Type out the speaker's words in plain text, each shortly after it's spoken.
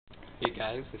Hey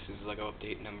guys, this is LEGO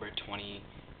update number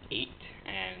 28,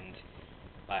 and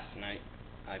last night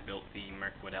I built the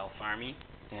Mirkwood Elf Army,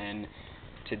 and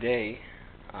today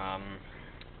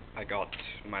I got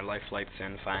my life lights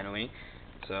in finally,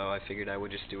 so I figured I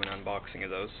would just do an unboxing of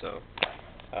those. So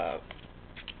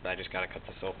I just gotta cut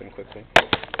this open quickly.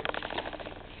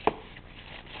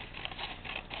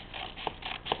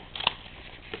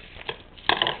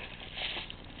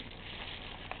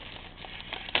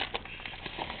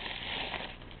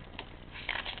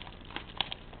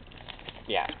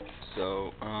 Yeah,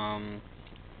 so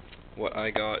what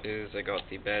I got is I got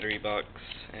the battery box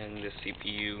and the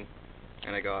CPU,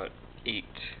 and I got 8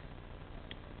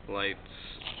 lights,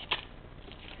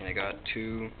 and I got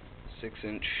 2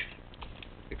 6-inch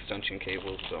extension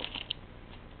cables. So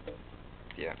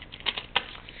yeah,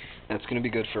 that's gonna be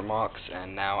good for mocks,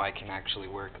 and now I can actually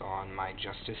work on my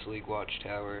Justice League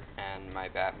Watchtower and my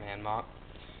Batman mock.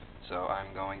 So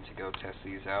I'm going to go test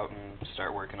these out and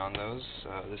start working on those.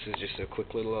 This is just a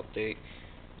quick little update.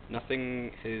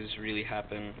 Nothing has really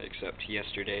happened except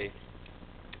yesterday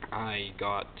I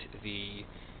got the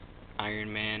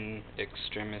Iron Man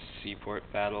Extremis Seaport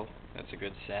Battle. That's a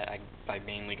good set. I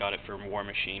mainly got it for War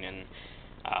Machine and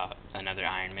another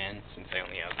Iron Man, since I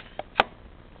only have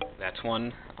that's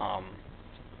one.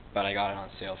 But I got it on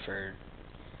sale for,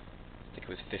 I think it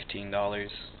was $15,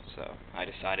 so I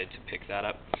decided to pick that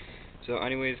up. So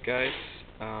anyways guys,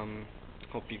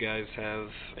 hope you guys have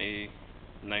a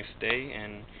nice day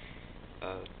and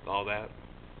all that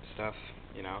stuff,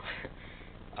 you know.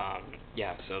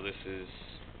 Yeah, so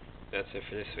that's it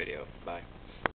for this video. Bye.